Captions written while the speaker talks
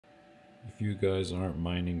If you guys aren't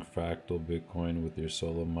mining Fractal Bitcoin with your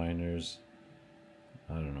solo miners,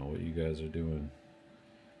 I don't know what you guys are doing,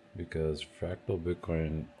 because Fractal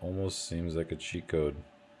Bitcoin almost seems like a cheat code.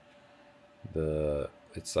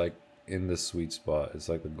 It's like in the sweet spot. It's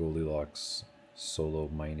like the Goldilocks solo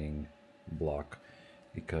mining block,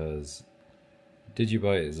 because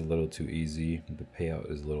DigiByte is a little too easy. The payout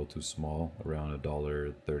is a little too small, around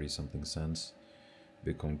 $1.30 something cents.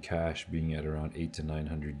 Bitcoin Cash being at around 8 to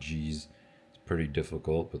 900 Gs. It's pretty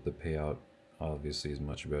difficult, but the payout obviously is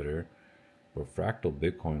much better. But Fractal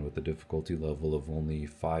Bitcoin with a difficulty level of only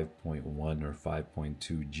 5.1 or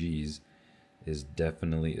 5.2 Gs is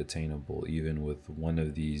definitely attainable, even with one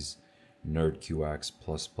of these NerdQaxe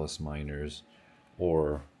plus miners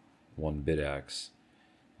or one BitAxe.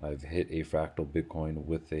 I've hit a Fractal Bitcoin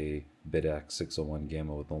with a BitAxe 601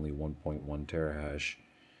 Gamma with only 1.1 terahash,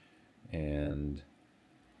 and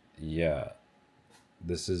yeah,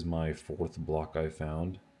 this is my fourth block I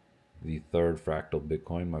found. The third Fractal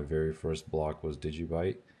Bitcoin, my very first block was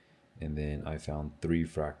DigiByte, and then I found 3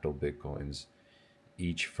 Fractal Bitcoins.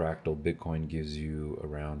 Each Fractal Bitcoin gives you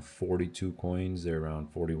around 42 coins. They're around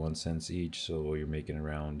 41 cents each, so you're making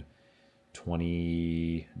around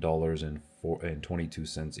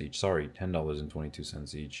 $20.22 each. Sorry,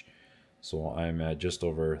 $10.22 each. So I'm at just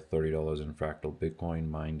over $30 in Fractal Bitcoin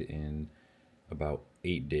mined in about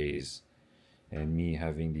 8 days. And me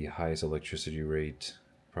having the highest electricity rate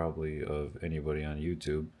probably of anybody on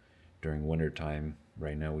YouTube during winter time.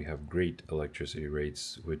 Right now we have great electricity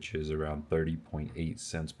rates, which is around 30.8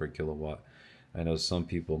 cents per kilowatt. I know some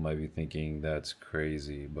people might be thinking that's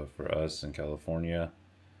crazy, but for us in California,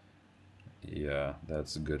 yeah,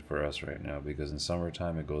 that's good for us right now, because in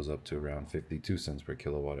summertime it goes up to around 52 cents per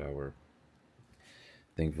kilowatt hour.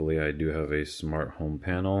 Thankfully, I do have a smart home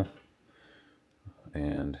panel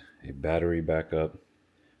and a battery backup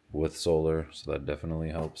with solar, so that definitely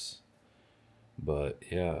helps. But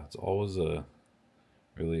yeah, it's always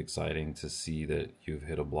really exciting to see that you've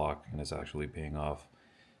hit a block and it's actually paying off.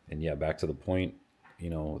 And yeah, back to the point,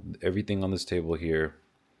 everything on this table here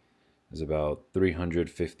is about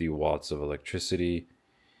 350 watts of electricity.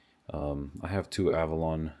 I have 2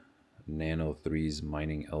 Avalon Nano 3s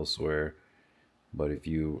mining elsewhere, but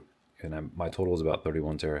my total is about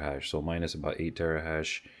 31 terahash, so minus about 8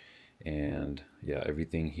 terahash, and yeah,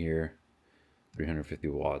 everything here 350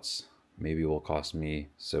 watts. Maybe it will cost me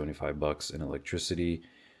 $75 in electricity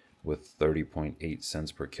with 30.8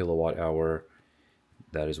 cents per kilowatt hour.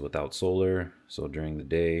 That is without solar. So during the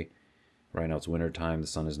day, right now it's winter time, the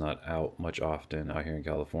sun is not out much often out here in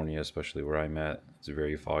California, especially where I'm at. It's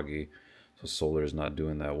very foggy, so solar is not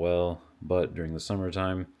doing that well. But during the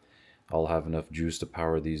summertime, I'll have enough juice to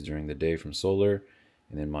power these during the day from solar.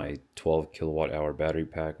 And then my 12 kilowatt hour battery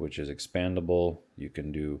pack, which is expandable. You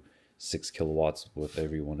can do 6 kilowatts with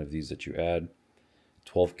every one of these that you add.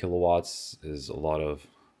 12 kilowatts is a lot of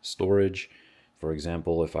storage. For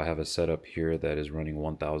example, if I have a setup here that is running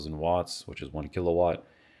 1000 watts, which is 1 kilowatt,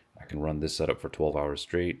 I can run this setup for 12 hours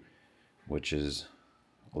straight, which is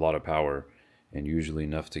a lot of power and usually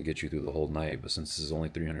enough to get you through the whole night. But since this is only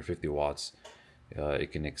 350 watts,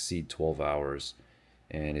 it can exceed 12 hours.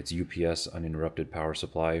 And it's UPS uninterrupted power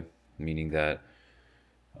supply, meaning that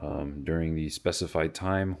during the specified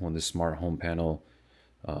time when the smart home panel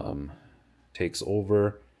takes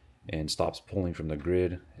over and stops pulling from the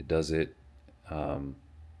grid, it does it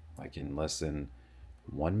like in less than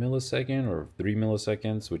 1 millisecond or 3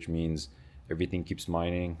 milliseconds, which means everything keeps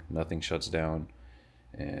mining, nothing shuts down,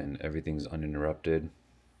 and everything's uninterrupted.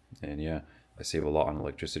 And yeah, I save a lot on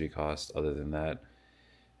electricity costs. Other than that,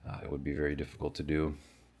 it would be very difficult to do.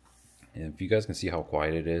 And if you guys can see how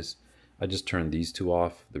quiet it is, I just turned these 2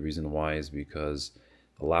 off. The reason why is because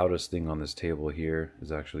the loudest thing on this table here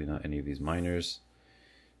is actually not any of these miners.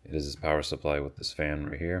 It is this power supply with this fan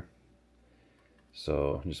right here.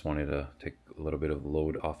 So I just wanted to take a little bit of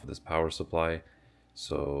load off of this power supply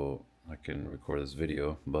so I can record this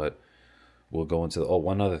video. But we'll go into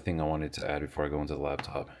one other thing I wanted to add before I go into the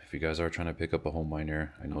laptop. If you guys are trying to pick up a home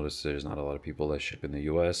miner, I noticed there's not a lot of people that ship in the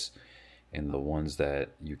US, and the ones that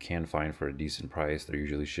you can find for a decent price, they're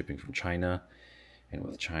usually shipping from China. And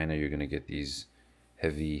with China, you're going to get these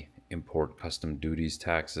heavy import custom duties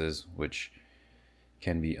taxes, which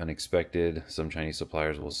can be unexpected. Some Chinese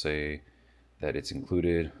suppliers will say that it's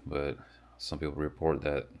included, but some people report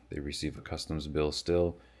that they receive a customs bill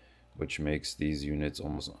still, which makes these units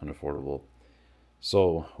almost unaffordable.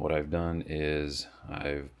 So what I've done is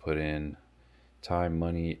I've put in time,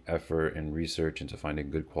 money, effort, and research into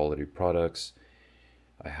finding good quality products.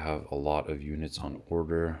 I have a lot of units on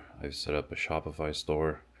order. I've set up a Shopify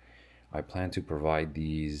store. I plan to provide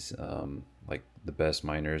these like the best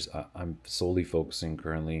miners. I'm solely focusing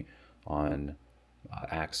currently on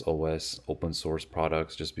Axe OS open source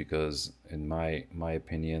products, just because in my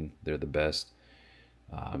opinion they're the best.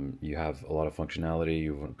 You have a lot of functionality.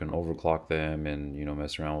 You can overclock them and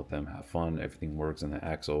mess around with them, have fun. Everything works in the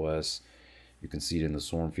Axe OS. You can see it in the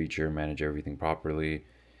Swarm feature, manage everything properly.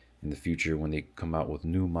 In the future, when they come out with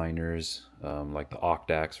new miners, like the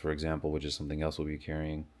Octax, for example, which is something else we'll be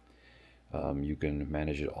carrying, you can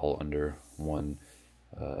manage it all under one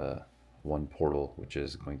portal, which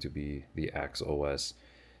is going to be the Axe OS.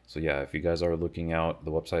 So yeah, if you guys are looking out,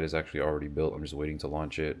 the website is actually already built. I'm just waiting to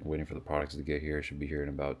launch it, waiting for the products to get here. It should be here in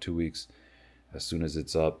about 2 weeks. As soon as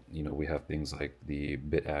it's up, we have things like the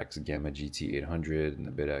BitAxe Gamma GT 800 and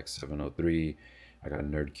the BitAxe 703. I got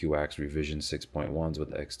NerdQaxe revision 6.1s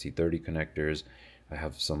with the XT30 connectors. I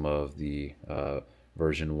have some of the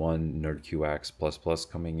version 1 NerdQaxe++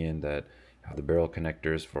 coming in that have the barrel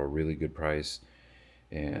connectors for a really good price.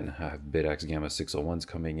 And I have BitAxe Gamma 601s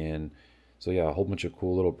coming in. So yeah, a whole bunch of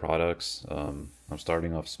cool little products. I'm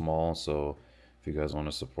starting off small, so if you guys want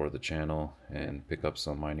to support the channel and pick up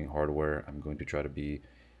some mining hardware, I'm going to try to be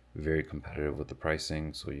very competitive with the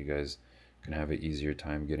pricing so you guys can have an easier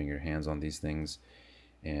time getting your hands on these things.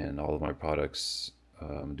 And all of my products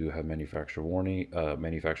do have manufacturer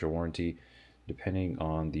warranty. Depending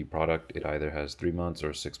on the product, it either has 3 months or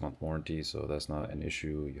 6-month warranty, so that's not an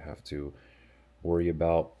issue you have to worry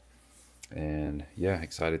about. And yeah,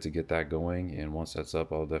 excited to get that going, and once that's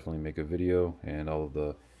up, I'll definitely make a video, and all of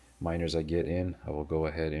the miners I get in, I will go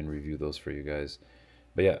ahead and review those for you guys.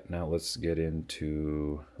 But yeah, now let's get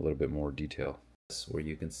into a little bit more detail where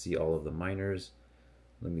you can see all of the miners.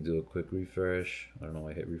 Let me do a quick refresh. I don't know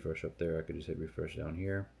why I hit refresh up there. I could just hit refresh down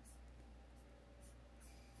here.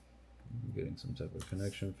 I'm getting some type of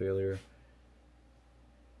connection failure.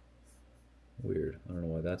 Weird. I don't know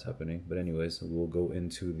why that's happening. But anyways, we'll go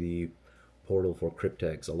into the portal for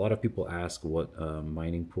Cryptex. A lot of people ask what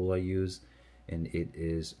mining pool I use, and it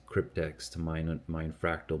is Cryptex to mine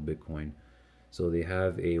Fractal Bitcoin. So they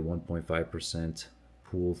have a 1.5%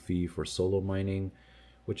 pool fee for solo mining,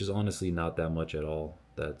 which is honestly not that much at all.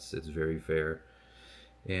 It's very fair.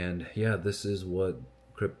 And yeah, this is what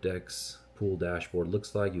Cryptex pool dashboard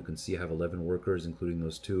looks like. You can see I have 11 workers, including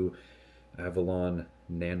those 2 Avalon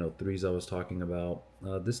Nano 3s I was talking about.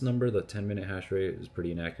 This number, the 10-minute hash rate, is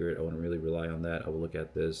pretty inaccurate. I wouldn't really rely on that. I will look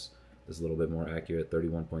at this. This is a little bit more accurate.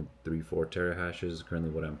 31.34 terahashes is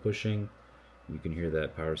currently what I'm pushing. You can hear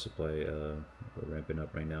that power supply ramping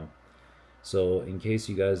up right now. So in case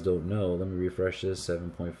you guys don't know, let me refresh this.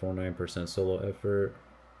 7.49% solo effort.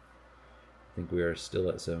 I think we are still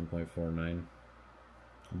at 7.49.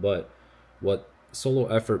 But what solo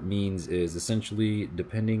effort means is essentially,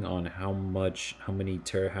 depending on how many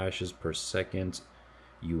terahashes per second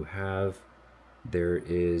you have, there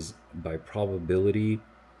is, by probability,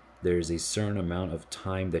 there's a certain amount of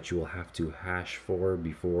time that you will have to hash for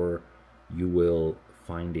before you will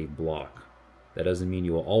find a block. That doesn't mean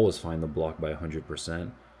you will always find the block by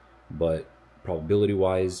 100%, but probability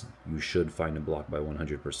wise, you should find a block by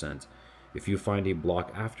 100%. If you find a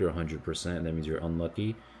block after 100%, that means you're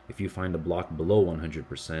unlucky. If you find a block below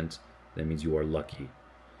 100%, that means you are lucky.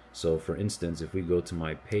 So for instance, if we go to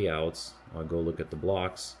my payouts, I'll go look at the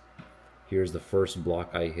blocks. Here's the first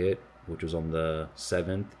block I hit, which was on the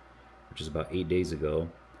 7th, which is about 8 days ago.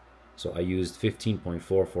 So I used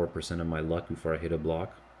 15.44% of my luck before I hit a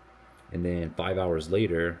block. And then 5 hours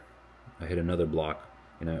later, I hit another block,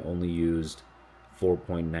 and I only used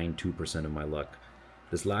 4.92% of my luck.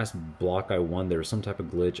 This last block I won, there was some type of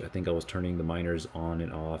glitch. I think I was turning the miners on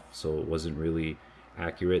and off, so it wasn't really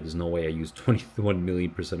accurate. There's no way I used 21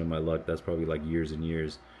 million% of my luck. That's probably like years and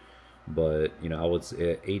years. But I would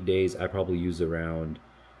say 8 days, I probably used around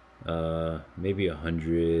maybe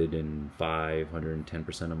 105,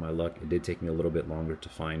 110% of my luck. It did take me a little bit longer to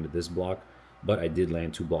find this block, but I did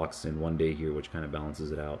land 2 blocks in 1 day here, which kind of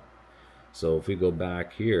balances it out. So if we go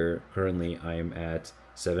back here, currently I am at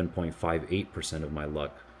 7.58% of my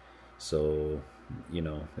luck. So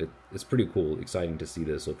it's pretty cool, exciting to see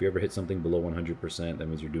this. So if you ever hit something below 100%, that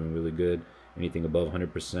means you're doing really good. Anything above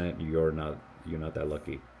 100%, you're not that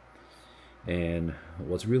lucky. And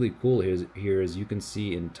what's really cool here is you can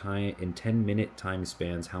see in 10-minute time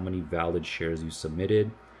spans how many valid shares you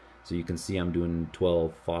submitted. So you can see I'm doing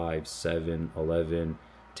 12, 5, 7, 11,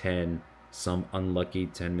 10, some unlucky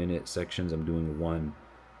 10-minute sections I'm doing 1.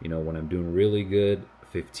 When I'm doing really good,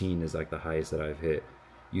 15 is like the highest that I've hit.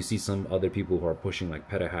 You see some other people who are pushing like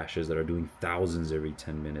petahashes that are doing thousands every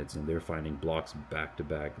 10 minutes, and they're finding blocks back to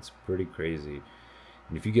back. It's pretty crazy.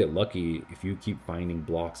 And if you get lucky, if you keep finding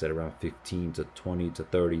blocks at around 15 to 20 to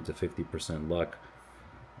 30 to 50% luck,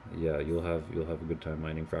 yeah, you'll have a good time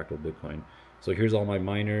mining Fractal Bitcoin. So here's all my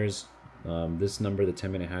miners. This number, the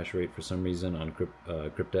 10-minute hash rate, for some reason on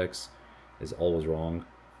Cryptex is always wrong,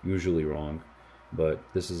 usually wrong, but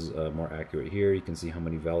this is more accurate here. You can see how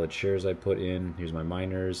many valid shares I put in. Here's my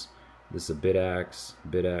miners. This is a BitAxe,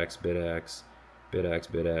 BitAxe,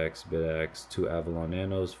 2 Avalon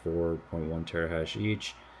Nanos, 4.1 terahash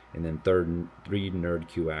each, and then 3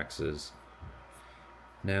 NerdQaxes.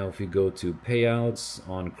 Now if you go to payouts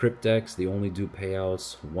on Cryptex, they only do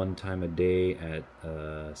payouts one time a day at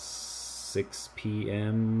 6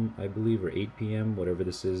 p.m. I believe, or 8 p.m., whatever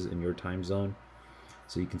this is in your time zone.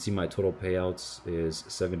 So you can see my total payouts is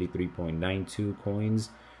 73.92 coins,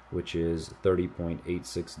 which is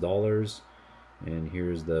 $30.86. And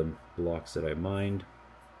here's the blocks that I mined.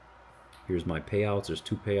 Here's my payouts. There's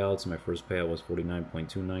 2 payouts. My first payout was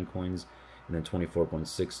 49.29 coins and then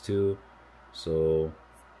 24.62. So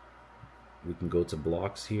we can go to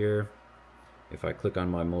blocks here. If I click on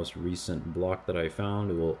my most recent block that I found,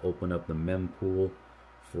 it will open up the mempool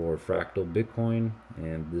for Fractal Bitcoin,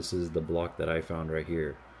 and this is the block that I found right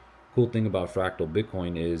here. Cool thing about Fractal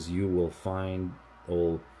Bitcoin is you will find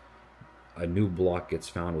a new block gets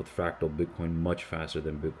found with Fractal Bitcoin much faster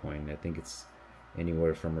than Bitcoin. I think it's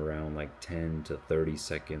anywhere from around like 10 to 30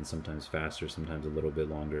 seconds, sometimes faster, sometimes a little bit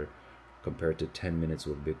longer, compared to 10 minutes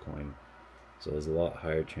with Bitcoin. So there's a lot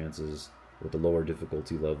higher chances with a lower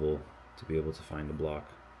difficulty level to be able to find a block.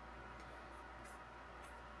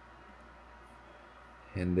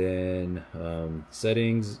 And then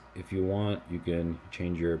settings, if you want, you can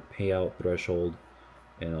change your payout threshold,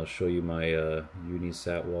 and I'll show you my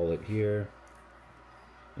Unisat wallet here,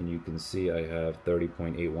 and you can see I have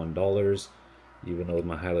 $30.81, even though with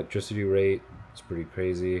my high electricity rate, it's pretty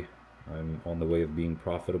crazy. I'm on the way of being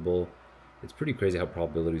profitable. It's pretty crazy how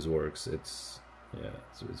probabilities works. It's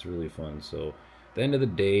really fun. So at the end of the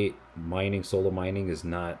day, solo mining is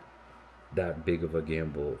not that big of a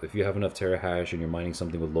gamble. If you have enough terahash and you're mining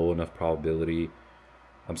something with low enough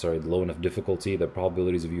difficulty, the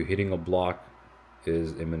probabilities of you hitting a block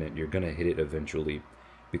is imminent. You're gonna hit it eventually,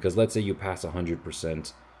 because let's say you pass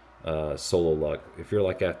 100% solo luck. If you're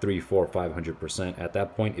like at 300, 400, 500%, at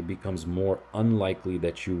that point it becomes more unlikely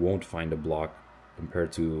that you won't find a block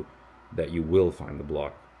compared to that you will find the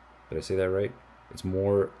block. Did I say that right? It's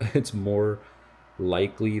more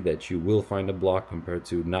likely that you will find a block compared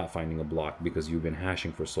to not finding a block, because you've been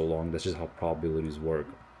hashing for so long. That's just how probabilities work.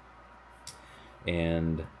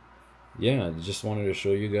 And yeah, just wanted to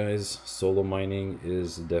show you guys solo mining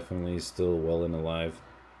is definitely still well and alive.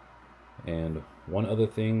 And one other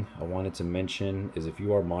thing I wanted to mention is if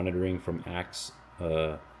you are monitoring from Axe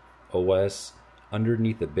OS,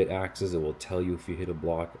 underneath the BitAxes it will tell you if you hit a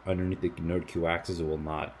block. Underneath the NerdQaxes it will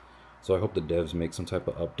not. So I hope the devs make some type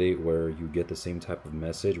of update where you get the same type of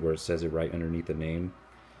message where it says it right underneath the name.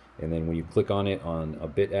 And then when you click on it on a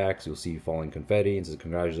BitAxe, you'll see falling confetti and says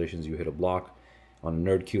congratulations, you hit a block. On a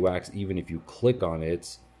NerdQaxe, even if you click on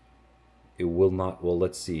it, it will not. Well,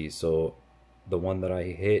 let's see. So the one that I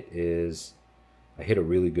hit a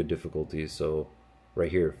really good difficulty. So right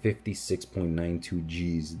here, 56.92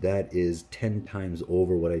 Gs. That is 10 times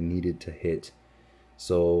over what I needed to hit.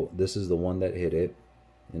 So this is the one that hit it.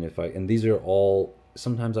 And these are all,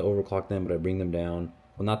 sometimes I overclock them, but I bring them down.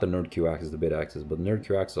 Well, not the NerdQaxes, the BitAxes, but the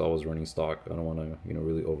NerdQaxe is always running stock. I don't want to,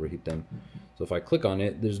 really overheat them. So if I click on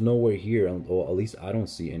it, there's nowhere here, or at least I don't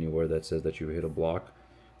see anywhere that says that you hit a block.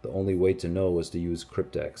 The only way to know is to use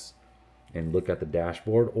Cryptex and look at the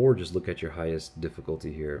dashboard, or just look at your highest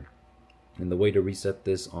difficulty here. And the way to reset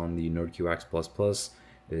this on the NerdQaxe++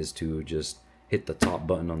 is to just hit the top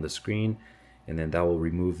button on the screen, and then that will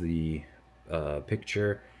remove the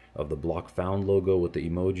picture of the block found logo with the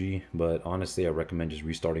emoji. But honestly, I recommend just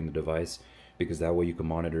restarting the device, because that way you can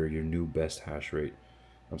monitor your new best hash rate.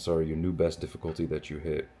 Your new best difficulty that you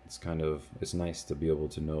hit. It's nice to be able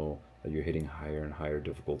to know that you're hitting higher and higher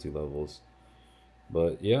difficulty levels.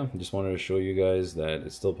 But yeah, just wanted to show you guys that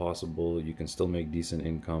it's still possible. You can still make decent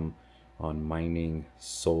income on mining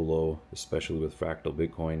solo, especially with Fractal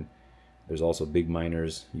Bitcoin. There's also big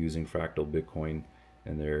miners using Fractal Bitcoin,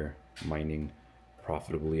 and they're mining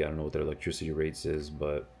profitably. I don't know what their electricity rates is,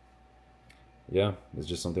 but yeah, it's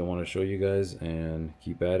just something I want to show you guys, and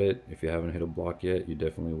keep at it. If you haven't hit a block yet, you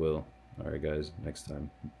definitely will. All right guys, next time.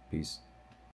 Peace.